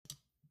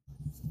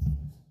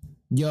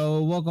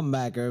Yo, welcome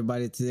back,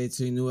 everybody, today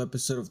to a new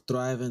episode of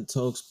Thrive and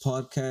Talks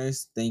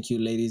podcast. Thank you,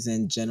 ladies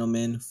and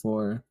gentlemen,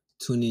 for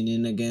tuning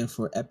in again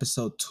for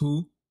episode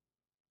 2.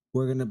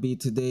 We're going to be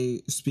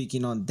today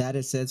speaking on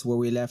data sets where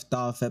we left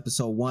off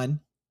episode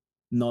 1.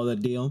 Know the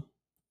deal.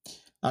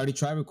 I already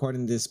tried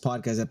recording this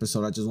podcast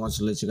episode. I just want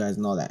to let you guys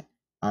know that.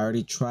 I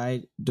already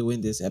tried doing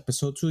this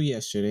episode 2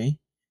 yesterday.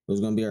 It was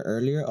going to be an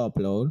earlier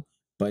upload,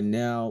 but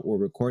now we're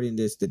recording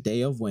this the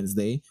day of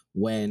Wednesday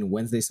when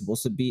Wednesday's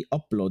supposed to be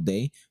upload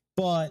day.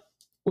 But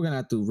we're going to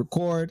have to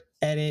record,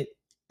 edit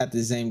at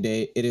the same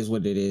day. It is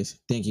what it is.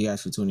 Thank you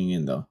guys for tuning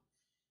in, though.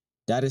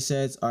 Data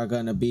sets are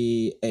going to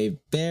be a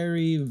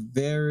very,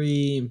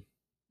 very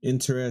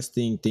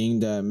interesting thing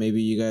that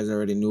maybe you guys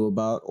already knew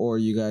about, or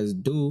you guys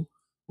do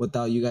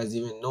without you guys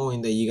even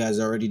knowing that you guys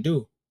already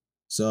do.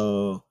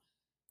 So,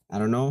 I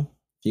don't know.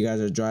 If you guys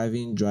are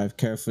driving, drive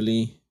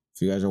carefully.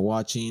 If you guys are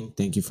watching,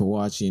 thank you for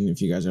watching.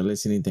 If you guys are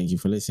listening, thank you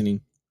for listening.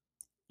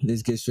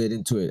 Let's get straight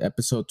into it.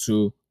 Episode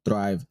 2,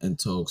 Thrive and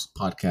Talks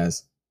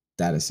podcast,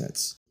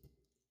 Datasets.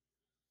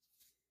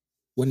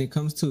 When it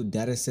comes to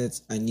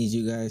datasets, I need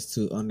you guys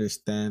to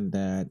understand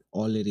that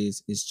all it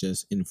is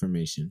just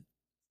information.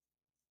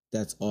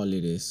 That's all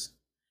it is.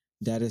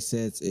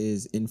 Datasets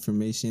is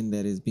information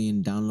that is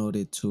being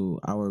downloaded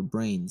to our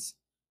brains.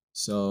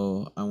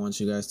 So I want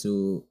you guys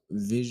to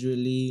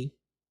visually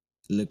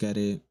look at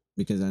it,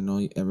 because I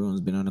know everyone's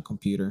been on a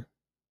computer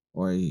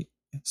or a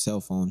cell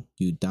phone.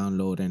 You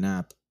download an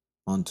app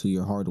onto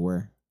your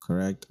hardware,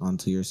 correct?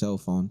 Onto your cell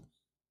phone.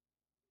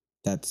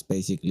 That's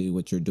basically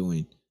what you're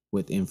doing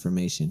with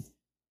information.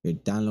 You're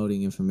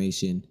downloading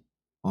information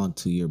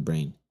onto your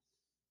brain.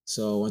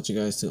 So I want you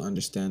guys to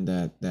understand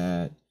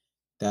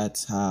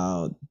that's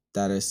how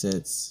data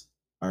sets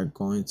are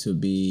going to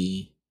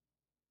be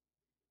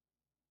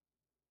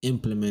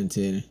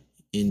implemented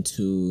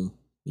into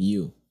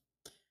you.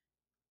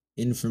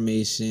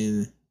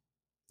 Information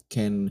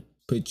can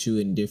put you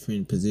in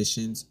different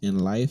positions in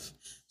life.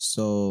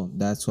 So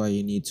that's why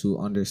you need to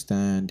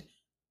understand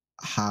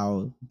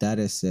how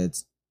data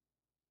sets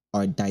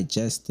are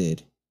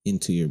digested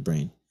into your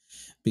brain.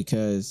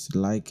 Because,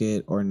 like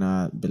it or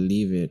not,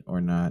 believe it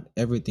or not,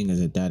 everything is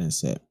a data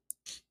set.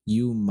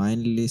 You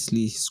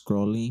mindlessly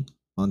scrolling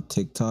on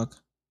TikTok,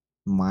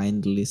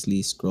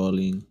 mindlessly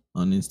scrolling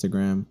on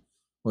Instagram,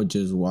 or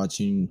just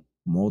watching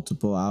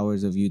multiple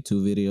hours of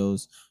YouTube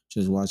videos,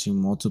 just watching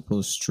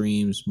multiple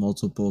streams,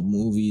 multiple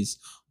movies,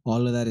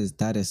 all of that is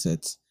data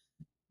sets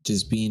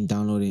just being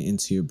downloaded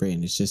into your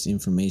brain. It's just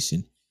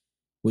information.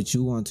 What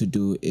you want to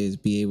do is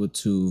be able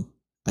to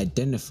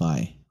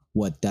identify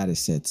what data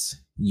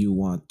sets you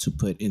want to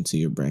put into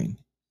your brain.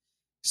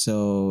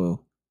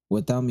 So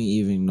without me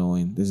even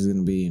knowing, this is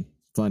going to be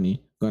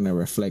funny. I'm going to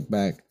reflect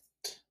back.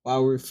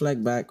 While we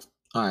reflect back,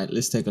 all right,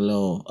 let's take a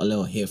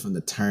little hit from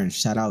the Turn.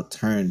 Shout out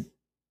Turn.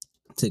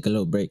 Take a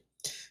little break.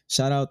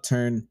 Shout out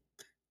Turn.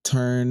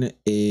 Turn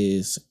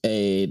is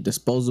a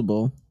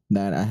disposable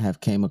that I have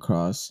came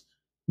across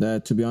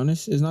that, to be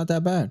honest, is not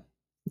that bad.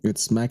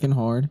 It's smacking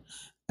hard,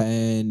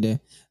 and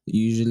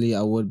usually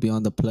I would be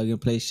on the Plug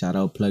and Play. Shout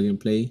out Plug and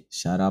Play.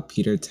 Shout out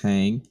Peter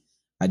Tang.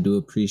 I do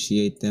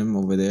appreciate them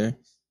over there.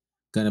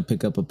 Gonna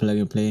pick up a Plug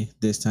and Play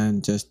this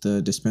time. Just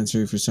the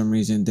dispensary for some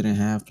reason didn't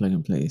have Plug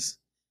and Plays,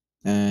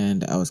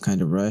 and I was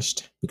kind of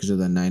rushed because of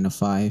the 9 to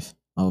 5.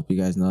 I hope you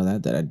guys know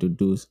that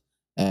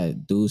I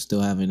do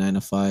still have a 9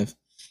 to 5.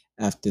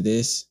 After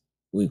this,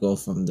 we go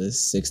from the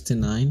 6 to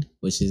 9,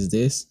 which is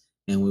this,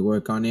 and we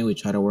work on it. We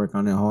try to work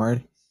on it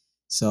hard.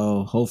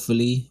 So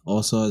hopefully,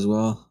 also as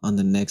well, on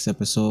the next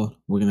episode,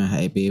 we're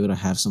gonna be able to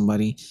have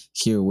somebody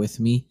here with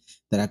me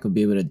that I could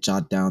be able to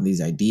jot down these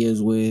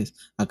ideas with.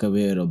 I could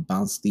be able to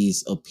bounce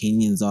these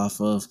opinions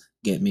off of,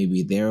 get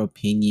maybe their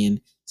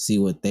opinion, see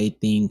what they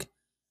think.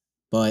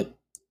 But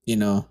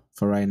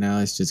for right now,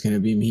 it's just gonna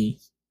be me.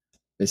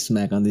 Let's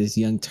smack on this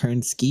young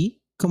turn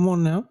ski. Come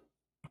on now.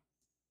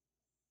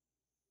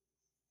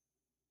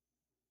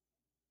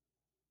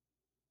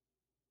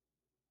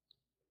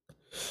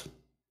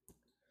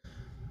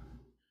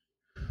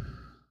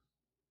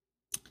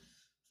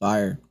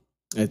 Fire.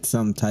 It's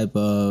some type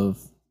of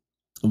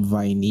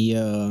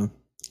vanilla.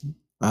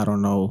 I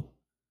don't know.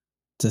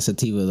 It's a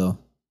sativa though.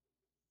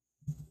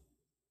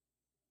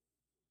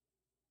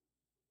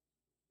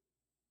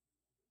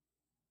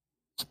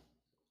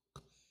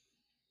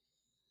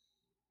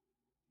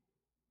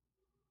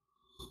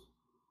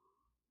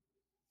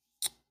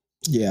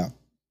 Yeah,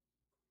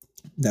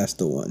 that's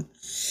the one.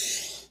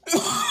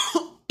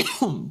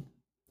 All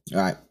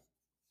right.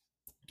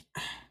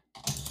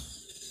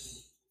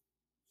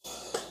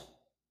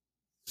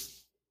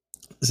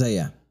 So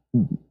yeah,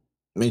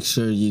 make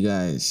sure you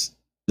guys,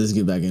 let's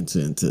get back into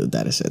the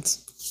data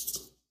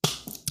sets.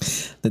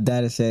 The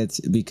data sets,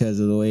 because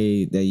of the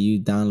way that you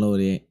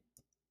download it,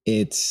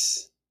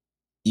 it's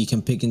you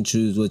can pick and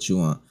choose what you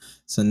want.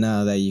 So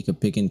now that you can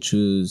pick and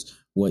choose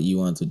what you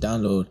want to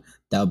download,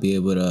 that'll be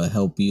able to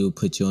help you,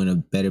 put you in a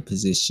better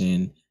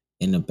position,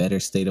 in a better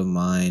state of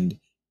mind,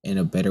 in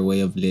a better way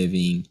of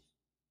living,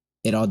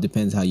 It all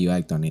depends how you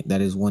act on it.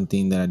 That is one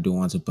thing that I do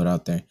want to put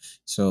out there.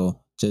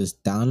 So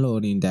just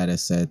downloading data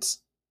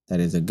sets, that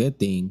is a good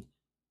thing.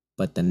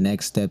 But the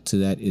next step to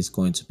that is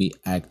going to be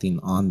acting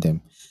on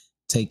them,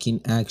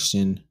 taking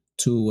action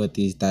to what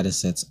these data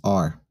sets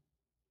are.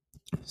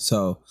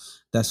 So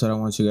that's what I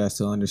want you guys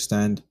to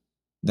understand,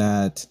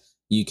 that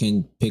you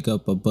can pick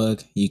up a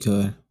book, you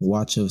could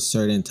watch a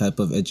certain type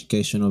of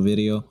educational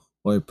video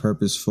or a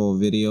purposeful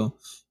video,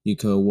 you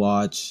could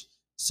watch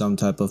some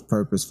type of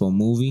purposeful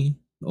movie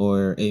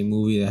or a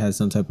movie that has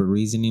some type of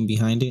reasoning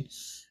behind it.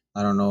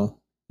 I don't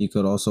know. You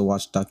could also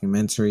watch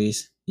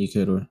documentaries. You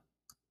could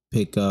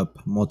pick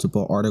up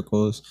multiple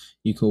articles.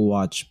 You could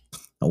watch.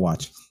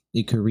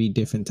 You could read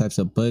different types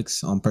of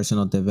books on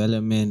personal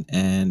development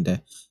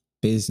and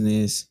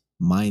business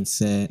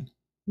mindset,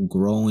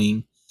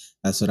 growing.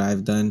 That's what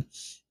I've done.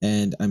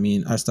 And I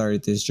mean, I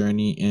started this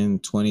journey in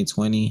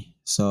 2020,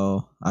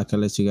 so I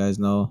can let you guys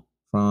know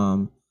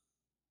from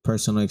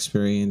personal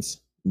experience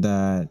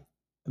that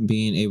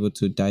being able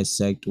to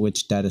dissect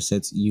which data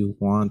sets you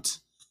want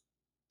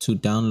to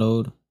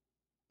download,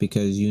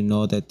 because you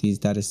know that these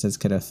data sets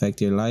could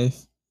affect your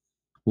life,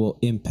 will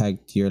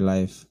impact your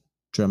life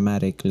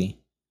dramatically,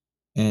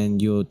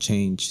 and you'll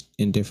change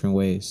in different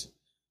ways.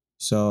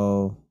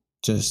 So,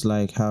 just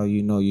like how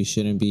you know you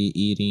shouldn't be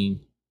eating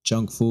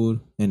junk food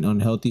and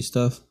unhealthy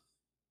stuff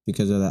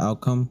because of the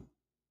outcome,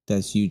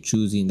 that's you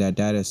choosing that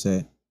data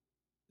set.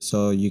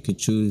 So, you could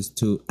choose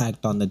to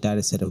act on the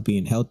data set of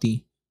being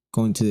healthy,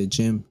 going to the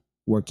gym,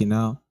 working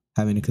out,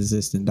 having a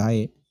consistent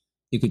diet.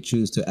 You could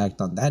choose to act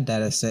on that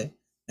data set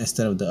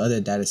instead of the other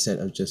data set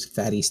of just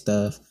fatty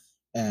stuff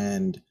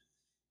and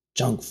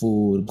junk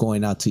food,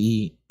 going out to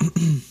eat.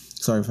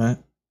 Sorry for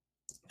that.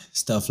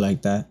 Stuff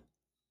like that.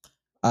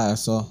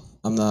 So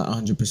I'm not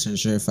 100%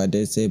 sure if I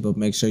did say, but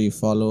make sure you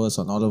follow us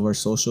on all of our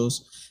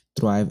socials,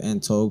 Thrive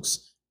and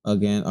Tokes,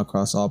 again,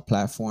 across all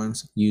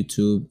platforms,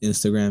 YouTube,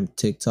 Instagram,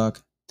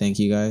 TikTok. Thank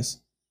you guys.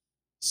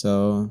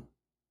 So,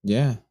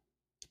 yeah,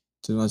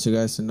 just want you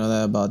guys to know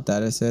that about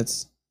data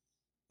sets.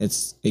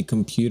 It's a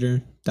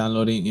computer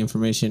downloading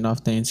information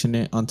off the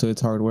internet onto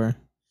its hardware.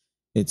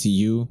 It's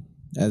you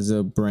as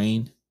a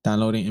brain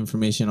downloading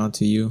information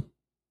onto you.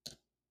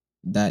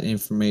 That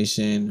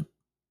information,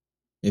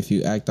 if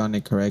you act on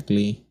it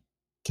correctly,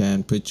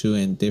 can put you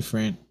in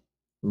different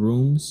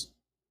rooms,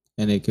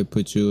 and it could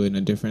put you in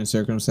a different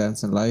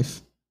circumstance in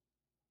life.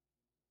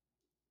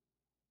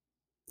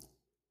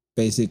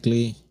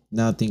 Basically,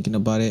 now thinking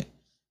about it,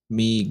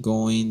 me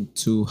going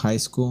to high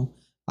school,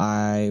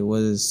 I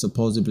was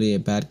supposedly a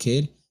bad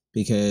kid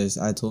because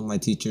I told my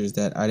teachers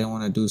that I didn't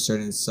want to do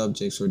certain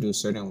subjects or do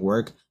certain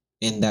work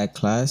in that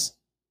class,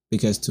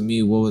 because to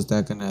me, what was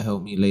that going to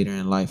help me later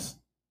in life?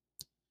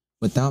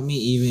 Without me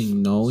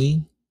even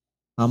knowing,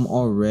 I'm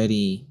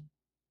already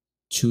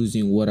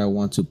choosing what I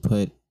want to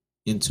put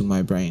into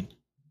my brain,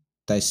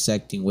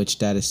 dissecting which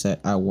data set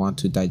I want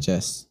to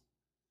digest.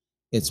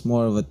 It's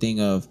more of a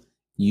thing of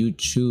you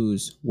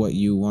choose what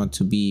you want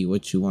to be,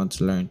 what you want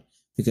to learn.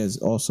 Because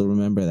also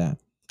remember that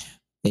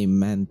a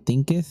man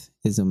thinketh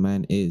as a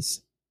man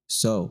is.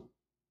 So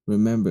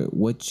remember,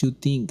 what you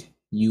think,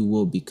 you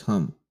will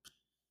become.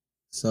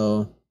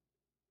 So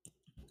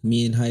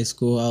me in high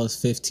school, I was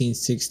 15,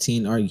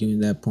 16, arguing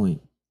that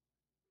point.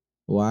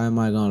 Why am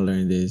I going to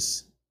learn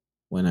this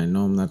when I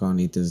know I'm not going to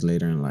need this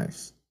later in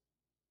life?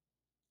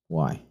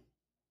 Why?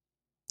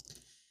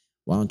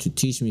 Why don't you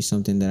teach me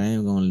something that I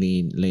am going to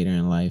need later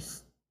in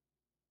life?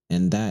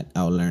 And that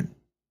I'll learn.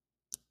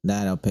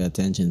 That I'll pay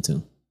attention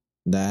to.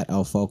 That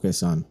I'll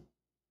focus on,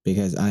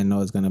 because I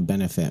know it's going to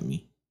benefit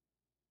me.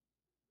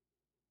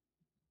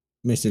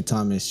 Mr.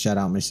 Thomas, shout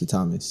out Mr.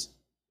 Thomas.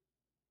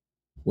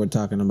 We're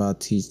talking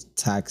about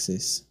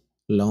taxes,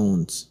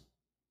 loans,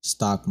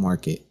 stock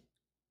market.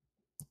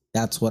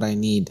 That's what I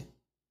need.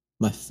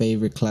 My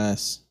favorite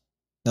class.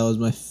 That was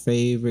my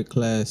favorite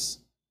class.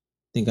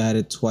 I think I had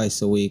it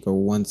twice a week or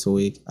once a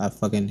week. I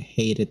fucking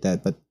hated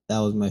that, but that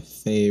was my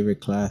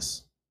favorite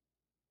class.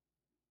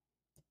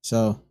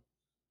 So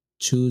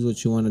choose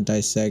what you want to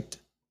dissect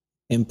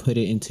and put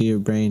it into your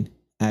brain.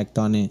 Act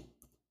on it.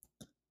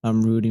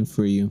 I'm rooting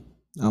for you.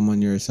 I'm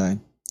on your side.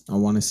 I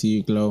want to see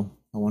you glow.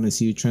 I want to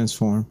see you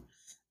transform.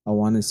 I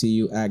want to see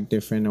you act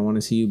different. I want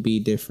to see you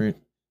be different.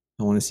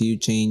 I want to see you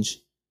change.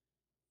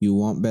 You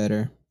want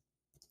better.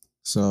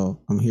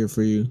 So I'm here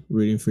for you,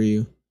 rooting for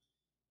you.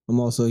 I'm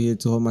also here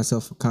to hold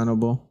myself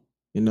accountable.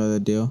 You know the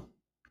deal.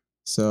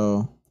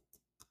 So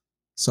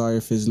sorry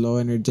if it's low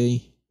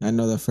energy. I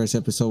know the first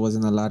episode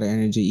wasn't a lot of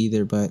energy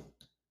either, but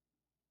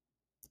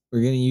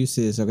we're getting used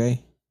to this,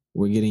 okay?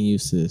 We're getting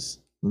used to this.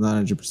 I'm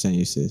not 100%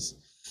 used to this.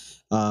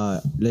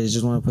 Let's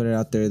just want to put it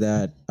out there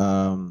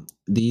that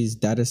these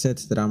data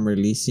sets that I'm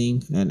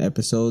releasing and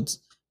episodes,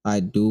 I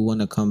do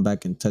want to come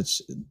back and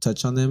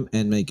touch on them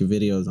and make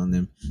videos on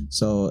them.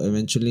 So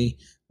eventually,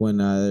 when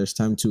there's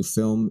time to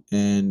film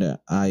and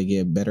I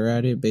get better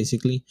at it,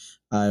 basically,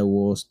 I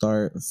will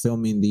start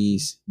filming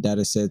these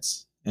data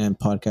sets and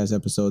podcast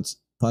episodes.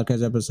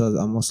 Podcast episodes,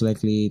 I most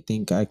likely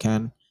think I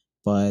can,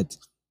 but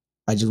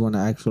I just want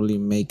to actually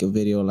make a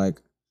video like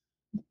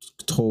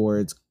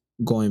towards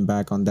going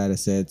back on data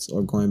sets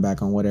or going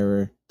back on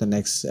whatever the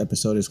next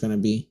episode is going to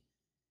be.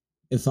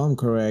 If I'm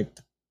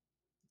correct,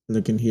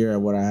 looking here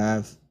at what I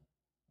have,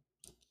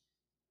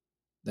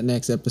 the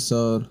next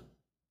episode,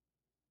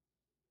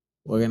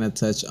 we're going to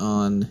touch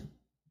on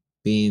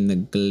being the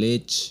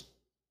glitch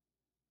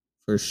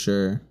for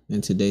sure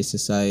in today's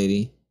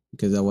society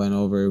because I went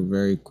over it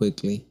very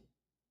quickly.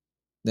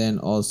 Then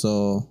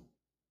also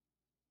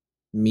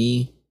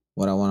me,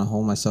 what I want to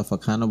hold myself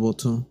accountable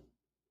to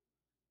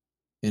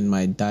in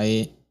my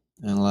diet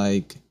and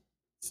like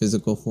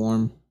physical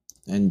form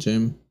and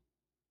gym.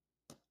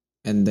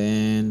 And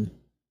then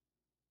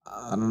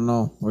I don't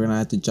know, we're gonna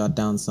have to jot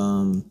down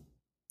some,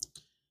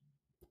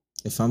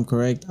 if I'm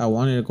correct, I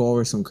wanted to go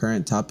over some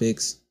current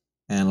topics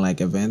and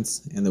like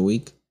events in the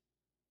week.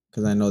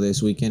 Because I know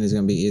this weekend is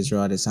gonna be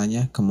Israel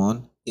Adesanya. Come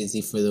on.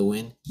 Izzy for the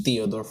win.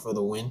 Theodore for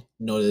the win.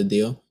 Know the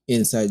deal.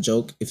 Inside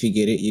joke. If you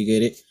get it, you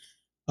get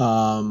it.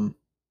 Um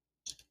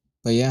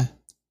but yeah,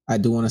 I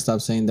do want to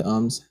stop saying the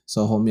ums,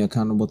 so hold me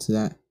accountable to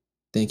that.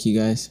 Thank you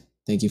guys.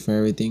 Thank you for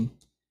everything.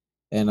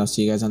 And I'll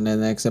see you guys on the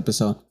next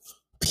episode.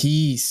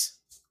 Peace.